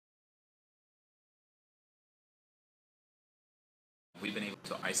we've been able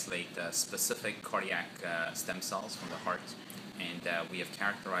to isolate specific cardiac stem cells from the heart, and we have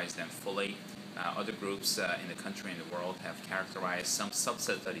characterized them fully. Other groups in the country and the world have characterized some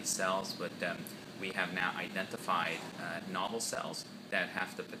subset of these cells, but we have now identified novel cells that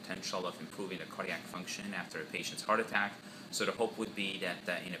have the potential of improving the cardiac function after a patient's heart attack. So the hope would be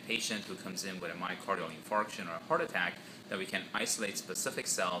that in a patient who comes in with a myocardial infarction or a heart attack, that we can isolate specific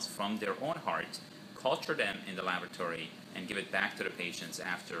cells from their own heart, culture them in the laboratory, and give it back to the patients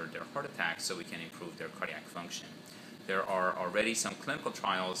after their heart attack so we can improve their cardiac function. There are already some clinical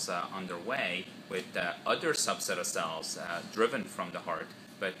trials underway with other subset of cells driven from the heart,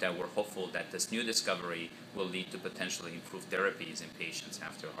 but we're hopeful that this new discovery will lead to potentially improved therapies in patients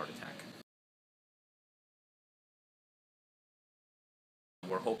after a heart attack.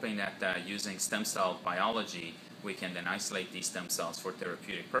 We're hoping that using stem cell biology, we can then isolate these stem cells for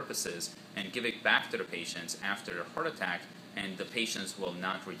therapeutic purposes and give it back to the patients after their heart attack, and the patients will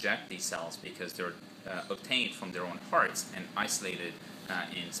not reject these cells because they're obtained from their own hearts and isolated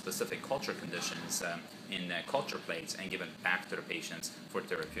in specific culture conditions in culture plates and given back to the patients for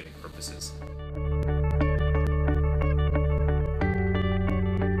therapeutic purposes.